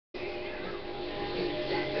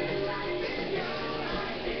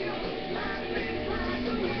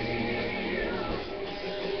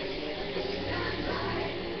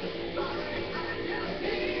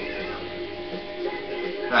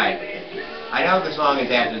know the song is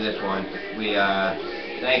after this one.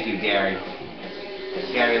 Thank you, Gary.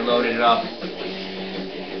 Gary loaded it up.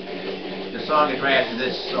 The song is right after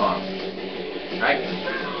this song. Right?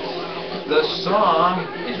 The song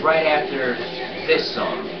is right after this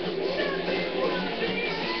song.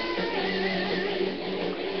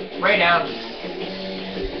 Right now.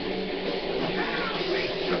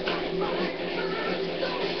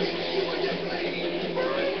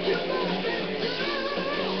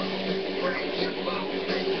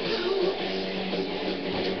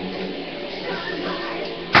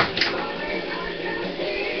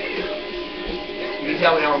 You can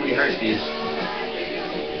tell we don't rehearse these.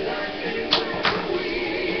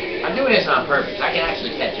 I'm doing this on purpose. I can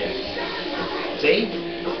actually catch it. See?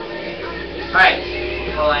 Alright.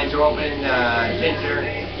 The lines are open. Ginger.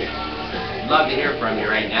 Love to hear from you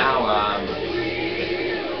right now.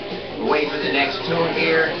 We're waiting for the next tune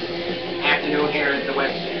here. Afternoon here at the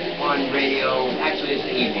West One Radio. Actually, it's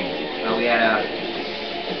the evening. We had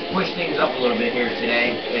to push things up a little bit here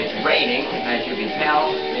today. It's raining, as you can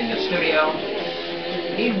tell, in the studio.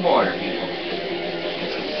 You need water, people.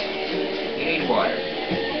 You need water.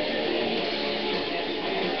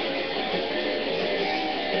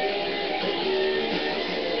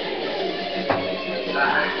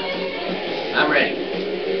 I'm ready.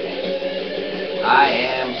 I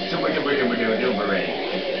am super duper duper duper duper ready.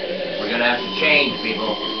 We're gonna have to change,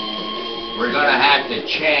 people. We're gonna have to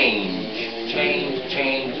change. Change,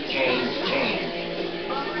 change, change, change.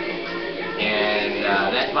 And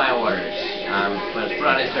that's my orders. I'm put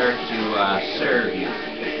on this earth to serve you.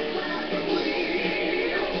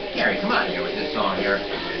 Gary, come on here with this song here.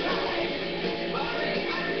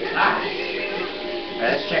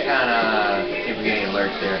 Let's check on, see if we get any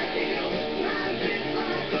alerts there.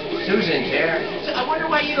 Susan's here. I wonder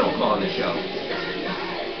why you don't call on the show.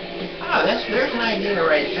 Oh, there's an idea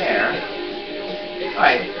right there.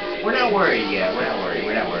 Alright, we're not worried yet. We're not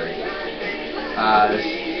worried.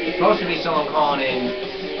 There's supposed to be someone calling in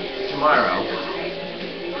tomorrow.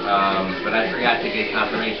 But I forgot to get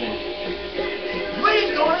confirmation. What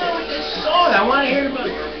is going on with this song? I want to hear about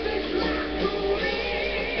it.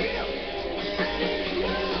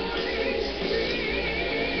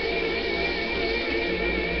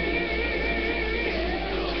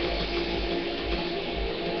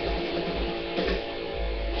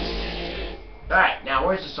 Alright, now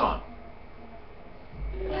where's the song?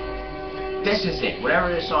 This is it. Whatever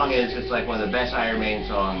this song is, it's like one of the best Iron Maiden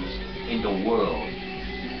songs in the world.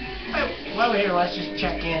 While we're here, let's just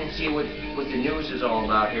check in and see what the news is all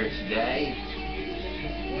about here today.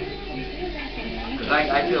 Because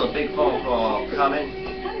I feel a big phone call coming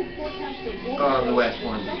on the West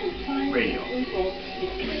One Radio.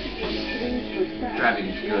 Traffic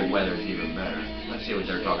is good, weather is even better. Let's see what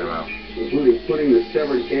they're talking about. Including putting the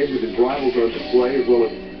severed heads of his rivals on display, as well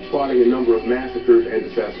as spotting a number of massacres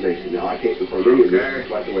and assassinations. Now, I can't confirm any of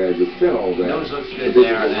this, by the way, I just said all that. Those looks good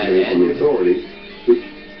there on that end. From the authorities.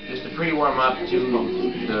 Just a pre-warm up to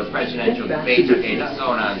the presidential debate. Okay, nothing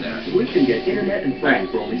going on there. We can get internet and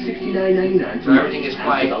phone for only $69.99. So everything is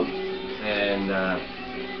quiet, and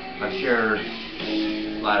I'm sure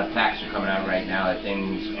a lot of facts are coming out right now that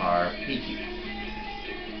things are peaky.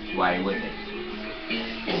 Why wouldn't it?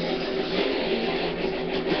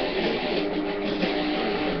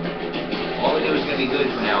 All we do is going to be good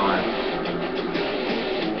from now on.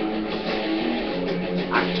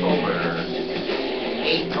 October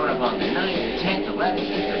 8th, coming up on the 9th, 10th, 11th,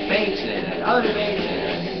 debates, and other debates,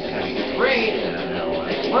 and it's going to be great, and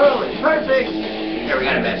the world is perfect. Here, we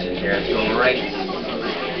got a message here. Let's go right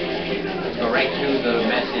to the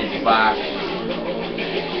message box.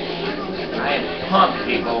 I am pumped,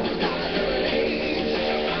 people.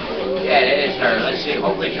 Yeah, it is her. Let's see.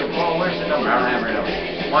 Hopefully she'll call. Where's the number? I don't have her number.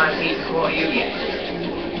 Want me to call you? Yes.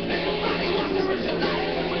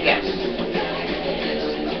 Yes.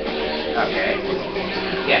 Okay.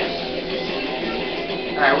 Yes.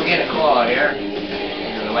 Alright, we're getting a call here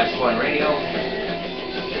on the West One Radio.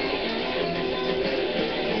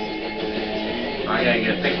 I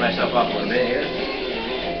gotta fix myself up a little bit here.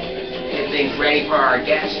 Get things ready for our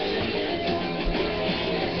guest.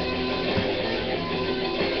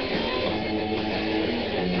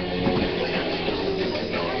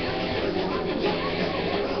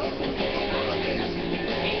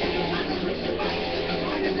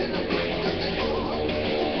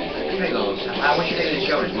 What do you think of the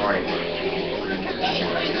show this morning? Hey,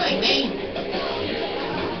 what are you doing, me?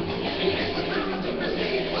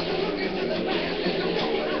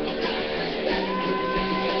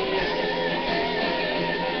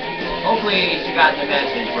 Hopefully you got the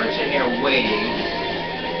message. We're sitting here waiting.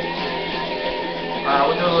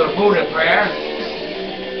 We'll do a little Buddha prayer.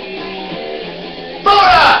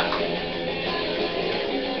 Buddha!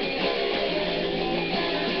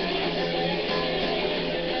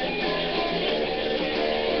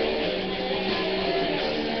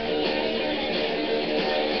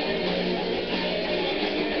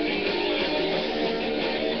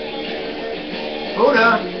 Buddha?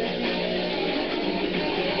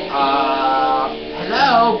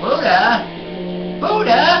 Hello, Buddha?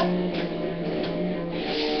 Buddha?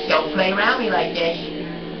 Don't play around me like this.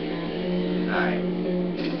 Alright.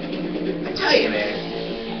 I tell you, man,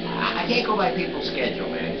 I can't go by people's schedule,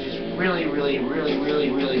 man. It's just really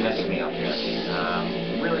messes me up here.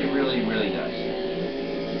 Really does.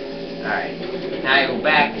 Alright. Now I go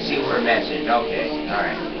back to see her message. Okay,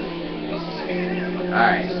 alright.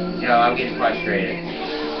 Alright. You know, I'm getting frustrated.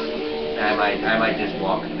 I might just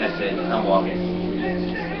walk. That's it. I'm walking.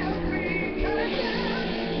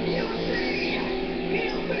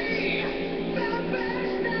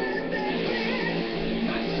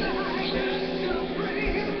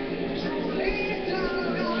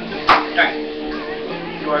 Alright.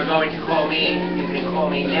 You are going to call me. You can call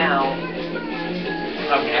me now.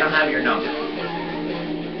 Okay, I don't have your number.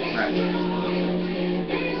 Alright.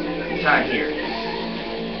 It's not here.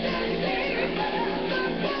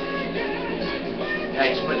 I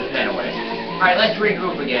just put the pen away. Alright, let's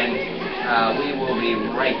regroup again. We will be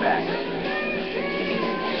right back.